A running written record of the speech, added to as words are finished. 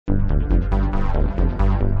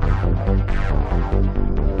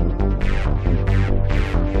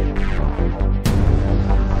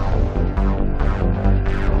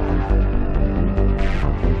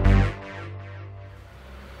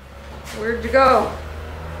go?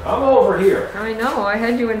 I'm over here. I know, I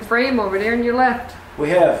had you in frame over there and you left. We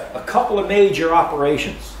have a couple of major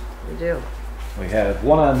operations. We do. We have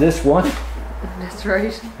one on this one. That's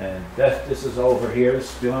right. And this is over here.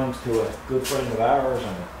 This belongs to a good friend of ours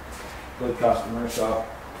and a good customer. So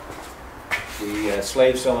the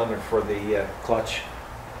slave cylinder for the clutch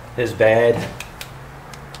is bad.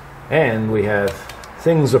 And we have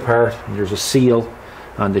things apart. There's a seal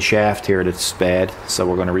on the shaft here that's bad, so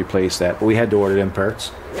we're going to replace that. But we had to order them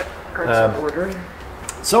parts. Yep, parts are ordered.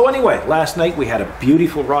 So anyway, last night we had a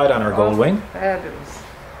beautiful ride on our GoldWing. Fabulous.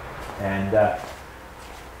 And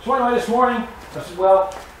so anyway, this morning I said,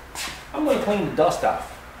 well, I'm going to clean the dust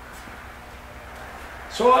off.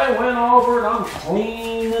 So I went over and I'm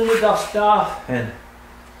cleaning the dust off, and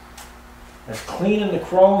I was cleaning the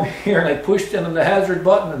chrome here, and I pushed in the hazard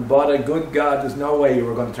button, and by the good God, there's no way you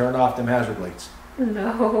were going to turn off them hazard lights.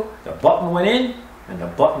 No. The button went in, and the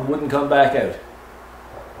button wouldn't come back out.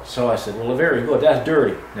 So I said, well, very good, that's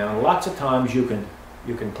dirty. Now, lots of times you can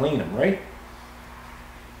clean them, right?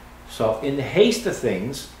 So in the haste of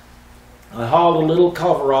things, I hauled a little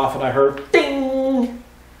cover off, and I heard ding.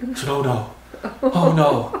 I said, oh no, oh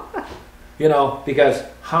no. You know, because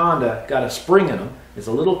Honda got a spring in them. It's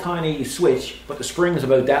a little tiny switch, but the spring is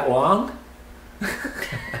about that long.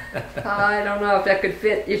 I don't know if that could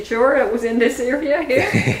fit. You sure it was in this area here?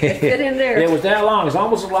 It fit in there. It was that long. It's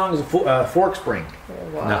almost as long as a fork spring.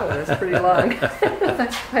 Oh, wow, no. That's pretty long.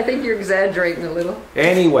 I think you're exaggerating a little.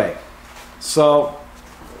 Anyway, so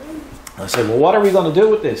I said, well, what are we going to do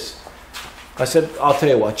with this? I said, I'll tell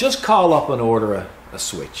you what, just call up and order a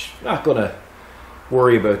switch. Not going to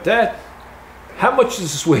worry about that. How much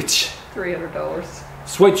is the switch? $300.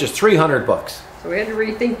 Switch is $300. So we had to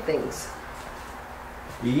rethink things.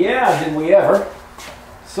 Yeah, did we ever?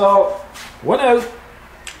 So, went out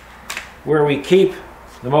where we keep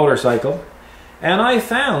the motorcycle, and I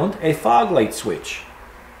found a fog light switch.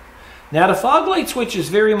 Now, the fog light switch is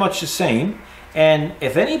very much the same, and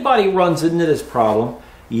if anybody runs into this problem,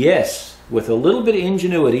 yes, with a little bit of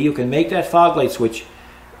ingenuity, you can make that fog light switch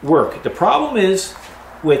work. The problem is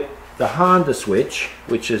with the Honda switch,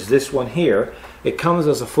 which is this one here, it comes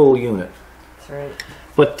as a full unit. That's right.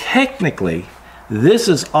 But technically, this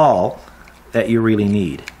is all that you really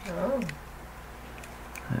need. Oh.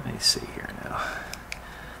 Let me see here now.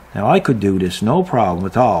 Now I could do this no problem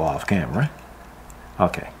at all off camera.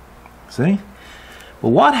 Okay, see? But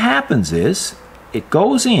what happens is, it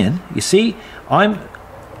goes in, you see,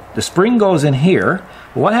 the spring goes in here.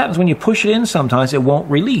 But what happens when you push it in sometimes, it won't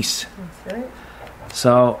release. That's right.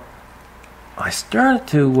 So, I started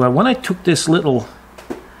to, when I took this little,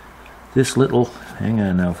 hang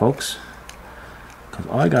on now folks, because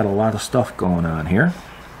I got a lot of stuff going on here.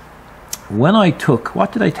 When I took,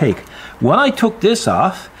 what did I take? When I took this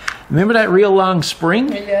off, remember that real long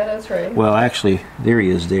spring? Yeah, that's right. Well, actually, there he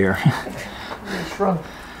is there. He shrunk.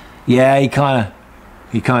 Yeah, he kind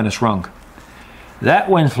of shrunk. That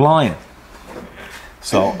went flying.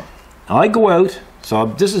 So, I go out. So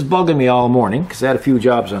this is bugging me all morning because I had a few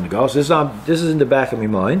jobs on the go. So this is in the back of my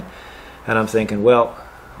mind, and I'm thinking, well,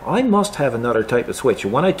 I must have another type of switch.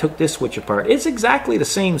 And when I took this switch apart, it's exactly the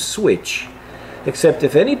same switch, except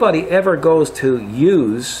if anybody ever goes to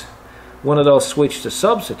use one of those switches to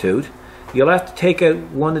substitute, you'll have to take out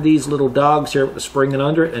one of these little dogs here with the spring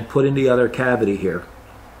under it and put in the other cavity here.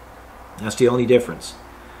 That's the only difference.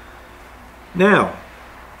 Now,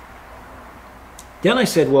 then I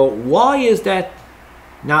said, well, why is that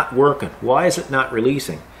not working? Why is it not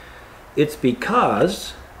releasing? It's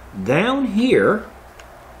because down here,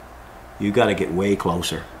 you got to get way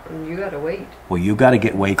closer. You got to wait. Well, you got to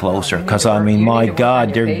get way closer because I mean, my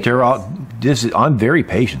God, they're all. I'm very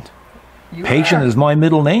patient. Patient is my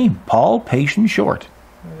middle name, Paul Patient Short.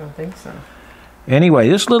 I don't think so. Anyway,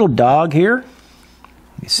 this little dog here,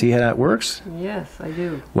 you see how that works? Yes, I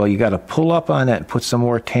do. Well, you got to pull up on that and put some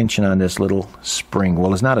more tension on this little spring.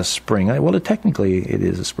 Well, it's not a spring. Well, technically it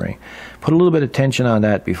is a spring. Put a little bit of tension on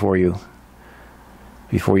that before you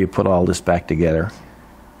put all this back together.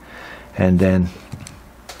 And then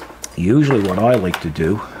usually what I like to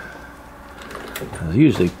do, I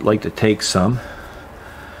usually like to take some,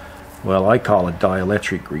 well, I call it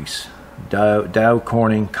dielectric grease. Dow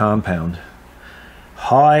Corning compound.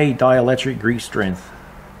 High dielectric grease strength.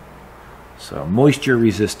 So moisture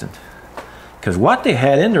resistant. Because what they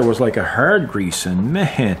had in there was like a hard grease, and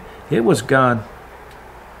man, it was gone.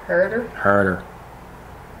 Harder? Harder.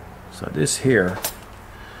 So this here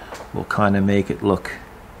will kind of make it look,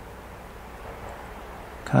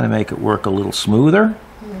 work a little smoother.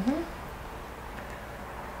 Mm-hmm.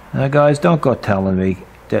 Now guys, don't go telling me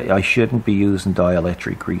that I shouldn't be using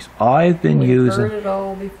dielectric grease. I've been using... We've heard it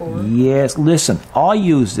all before. Yes, listen, I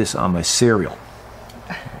use this on my cereal.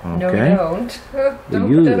 Okay? No, you don't.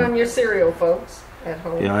 Don't put that on your cereal, folks, at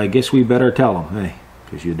home. Yeah, I guess we better tell them, hey,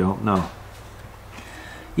 because you don't know.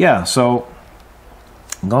 Yeah, so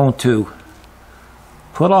I'm going to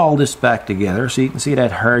put all this back together so you can see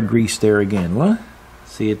that hard grease there again. What?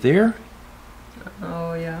 See it there?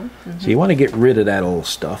 Oh, yeah. Mm-hmm. So you want to get rid of that old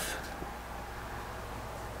stuff.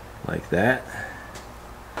 Like that.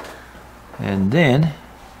 And then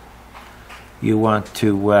you want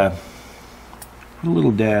to put a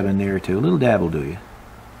little dab in there too. A little dab will do you.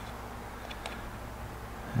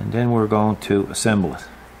 And then we're going to assemble it.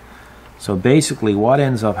 So basically what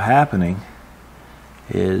ends up happening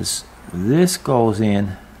is this goes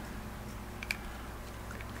in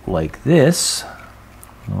like this.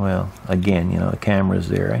 Well, again, you know, the camera's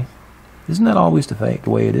there, eh? Isn't that always the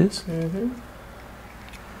way it is? Mm-hmm.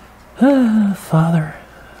 Father,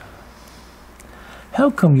 how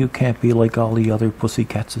come you can't be like all the other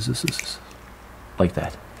pussycats? Like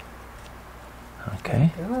that.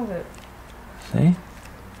 Okay. Got it. See?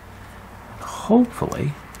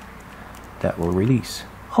 Hopefully, that will release.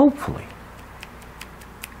 Hopefully.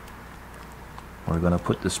 We're going to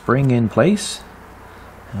put the spring in place,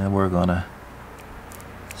 and we're going to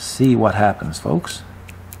see what happens, folks.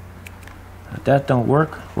 If that don't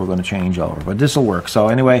work, we're going to change over. But this will work. So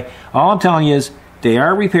anyway, all I'm telling you is they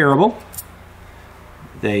are repairable.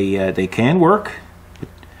 They can work.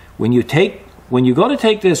 When you go to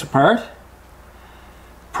take this apart,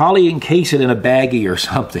 probably encase it in a baggie or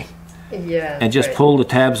something. Yeah. And just pull the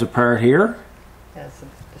tabs apart here. Yes,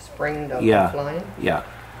 the spring doesn't fly. Yeah.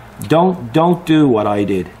 Don't do what I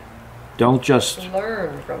did. Don't just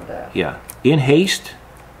learn from that. Yeah. In haste.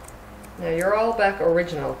 Now you're all back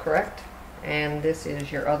original, correct? And this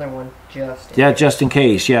is your other one, just in case. Just in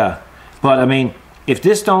case, yeah. But I mean, if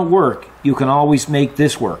this don't work, you can always make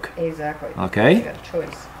this work. Exactly. Okay? You got a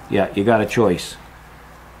choice. Yeah, you got a choice.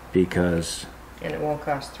 Because... And it won't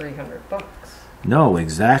cost $300. No,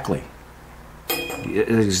 exactly.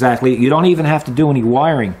 Exactly. You don't even have to do any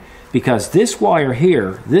wiring, because this wire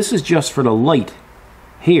here, this is just for the light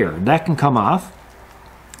here. That can come off.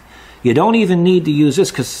 You don't even need to use this,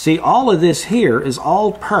 because see, all of this here is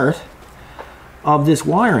all part of this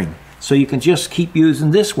wiring. So you can just keep using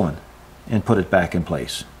this one and put it back in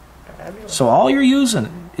place. Fabulous. So all you're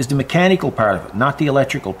using is the mechanical part of it, not the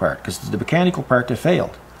electrical part, because it's the mechanical part that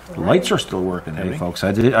failed. The lights are still working, hey, folks.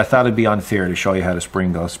 I thought it'd be unfair to show you how the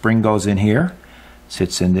spring goes. Spring goes in here,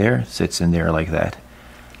 sits in there like that.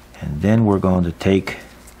 And then we're going to take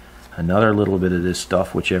another little bit of this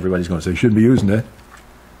stuff, which everybody's going to say, you shouldn't be using that.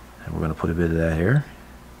 And we're going to put a bit of that here,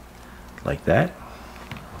 like that.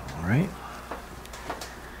 All right.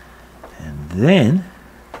 And then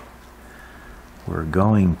we're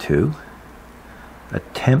going to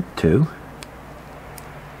attempt to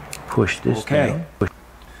push this down.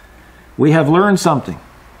 We have learned something.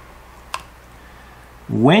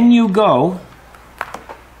 When you go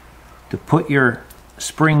to put your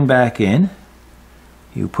spring back in,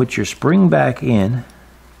 you put your spring back in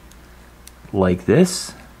like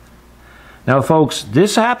this. Now folks,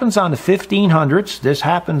 this happens on the 1500s. This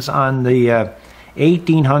happens on the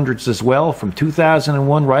 1800s as well, from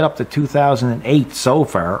 2001 right up to 2008 so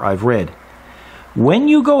far, I've read. When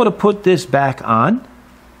you go to put this back on,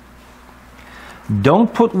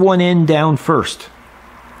 don't put one end down first.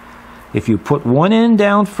 If you put one end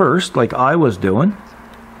down first, like I was doing,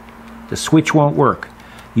 the switch won't work.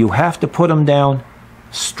 You have to put them down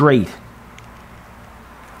straight.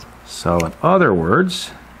 So in other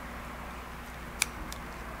words,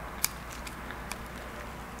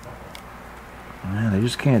 man, I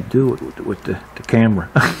just can't do it with the camera.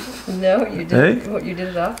 No, you did. Hey? You did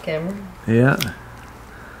it off camera. Yeah.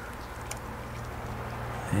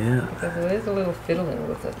 Yeah. Because it is a little fiddling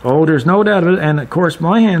with it. Oh, there's no doubt of it. And of course,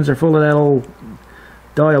 my hands are full of that old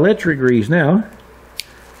dielectric grease now.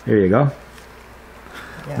 There you go.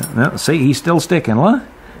 Yeah. Now, see, he's still sticking, what?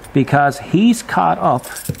 Because he's caught up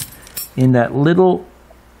in that little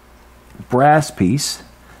brass piece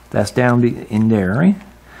that's down in there, right?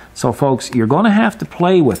 So, folks, you're going to have to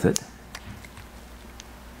play with it.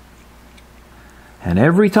 And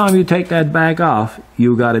every time you take that back off,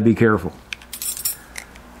 you got to be careful.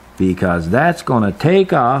 Because that's going to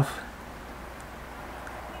take off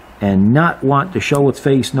and not want to show its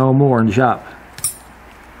face no more in the shop.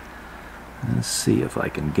 Let's see if I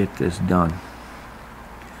can get this done.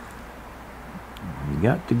 You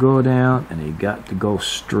got to go down and you got to go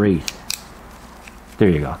straight. There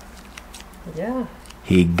you go. Yeah.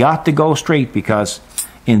 He got to go straight, because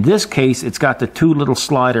In this case, it's got the two little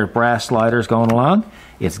brass sliders going along.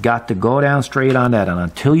 It's got to go down straight on that, and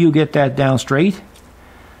until you get that down straight,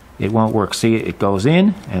 it won't work. See, it goes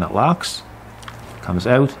in and it locks, comes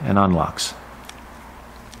out and unlocks.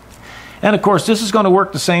 And of course, this is going to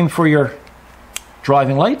work the same for your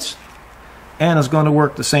driving lights, and it's going to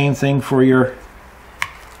work the same thing for your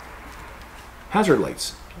hazard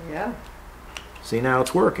lights. Yeah. See, now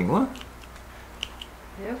it's working, huh?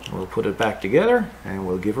 Yep. We'll put it back together and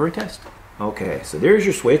we'll give her a test. Okay, so there's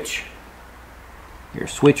your switch. Your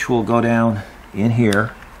switch will go down in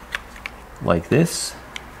here like this.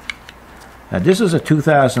 Now this is a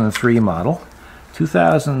 2003 model.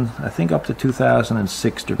 2000, I think up to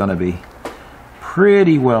 2006 they're going to be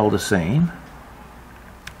pretty well the same.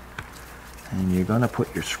 And you're going to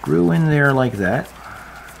put your screw in there like that.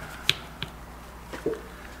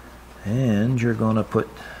 And you're going to put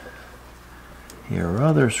your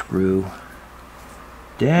other screw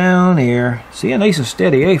down here. See, nice and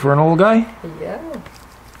steady, eh, for an old guy? Yeah.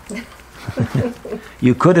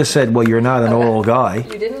 You could have said, well, you're not an old guy.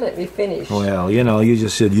 You didn't let me finish. Well, you know, you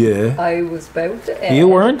just said, yeah. I was about to add. You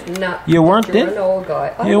weren't? Not you weren't you're then? an old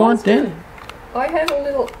guy. You weren't then? I had a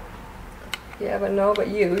little... Yeah, but no, but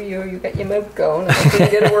you got your mouth going and I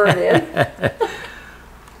couldn't get a word in.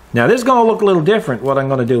 Now, this is going to look a little different, what I'm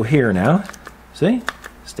going to do here now. See?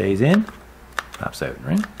 Stays in. Pops out,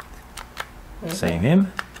 right? Same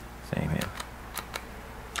him, same him.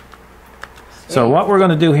 So what we're going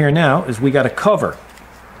to do here now is we got a cover.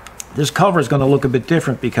 This cover is going to look a bit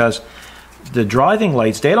different because the driving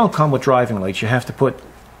lights, they don't come with driving lights. You have to put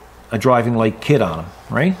a driving light kit on them,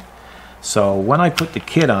 right? So when I put the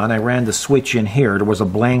kit on, I ran the switch in here. There was a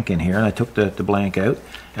blank in here, and I took the blank out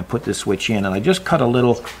and put the switch in, and I just cut a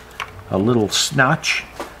little snotch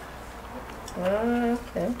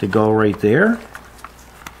to go right there.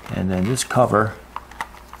 And then this cover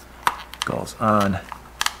goes on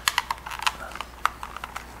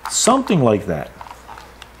something like that.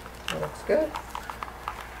 That looks good.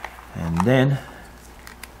 And then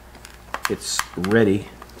it's ready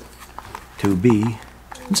to be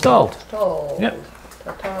installed. Yep.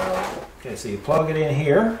 Okay, so you plug it in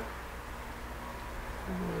here.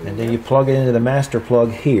 And then you plug it into the master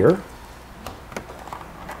plug here.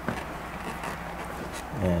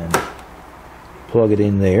 And plug it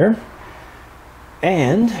in there,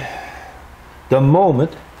 and the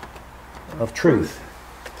moment of truth.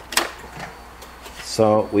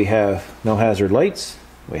 So we have no hazard lights,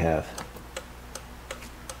 we have,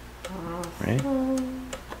 right?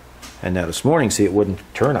 And now this morning, see, it wouldn't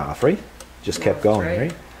turn off, right? Just kept going,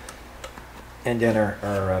 right? And then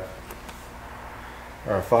our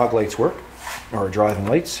fog lights work, or our driving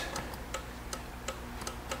lights.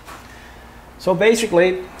 So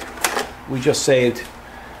basically, we just saved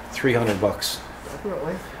 $300.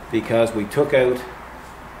 Definitely. Because we took out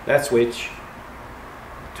that switch,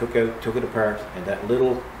 took it apart, and that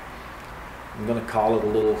little, I'm going to call it a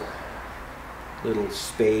little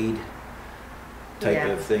spade type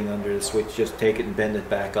of thing under the switch. Just take it and bend it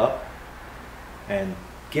back up, and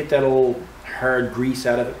get that old hard grease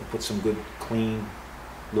out of it, and put some good clean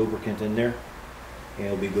lubricant in there, and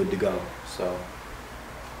it'll be good to go. So.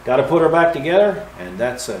 Got to put her back together, and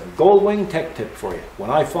that's a GoldWing tech tip for you. When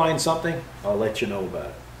I find something, I'll let you know about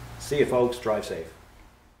it. See you, folks. Drive safe.